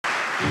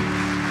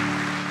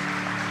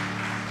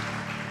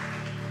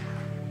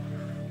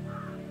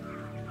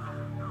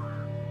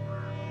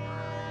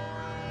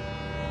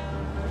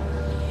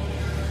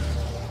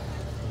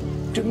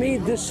To me,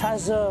 this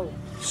has a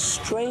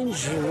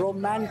strange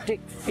romantic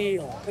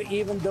feel,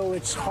 even though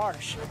it's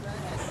harsh.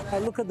 I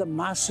look at the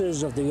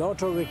masses of the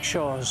auto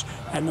rickshaws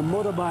and the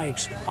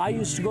motorbikes. I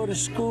used to go to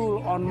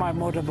school on my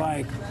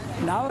motorbike.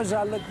 Now as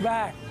I look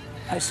back,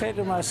 I say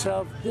to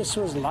myself, this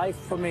was life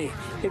for me.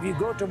 If you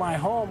go to my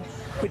home,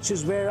 which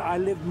is where I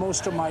lived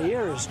most of my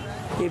years,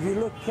 if you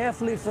look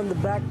carefully from the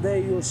back there,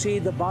 you'll see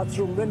the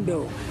bathroom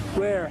window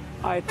where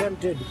I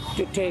attempted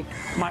to take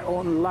my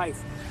own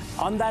life.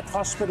 On that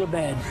hospital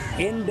bed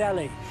in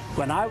Delhi,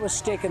 when I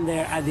was taken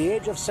there at the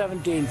age of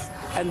 17,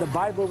 and the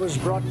Bible was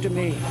brought to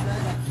me.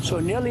 So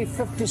nearly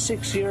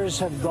 56 years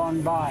have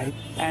gone by,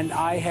 and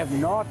I have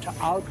not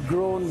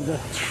outgrown the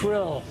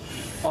thrill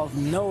of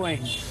knowing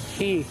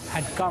He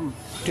had come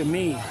to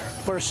me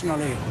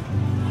personally.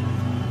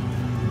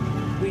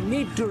 We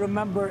need to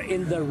remember,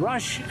 in the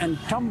rush and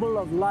tumble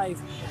of life,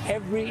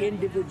 every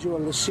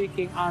individual is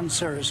seeking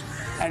answers,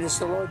 and it's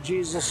the Lord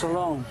Jesus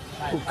alone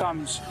who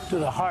comes to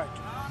the heart.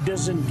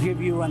 Doesn't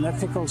give you an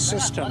ethical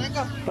system,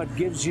 but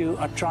gives you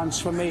a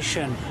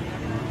transformation.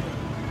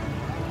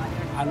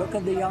 I look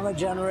at the younger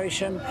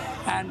generation,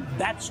 and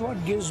that's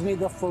what gives me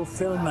the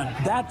fulfillment.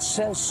 That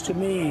says to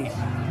me,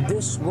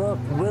 this work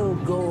will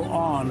go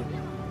on.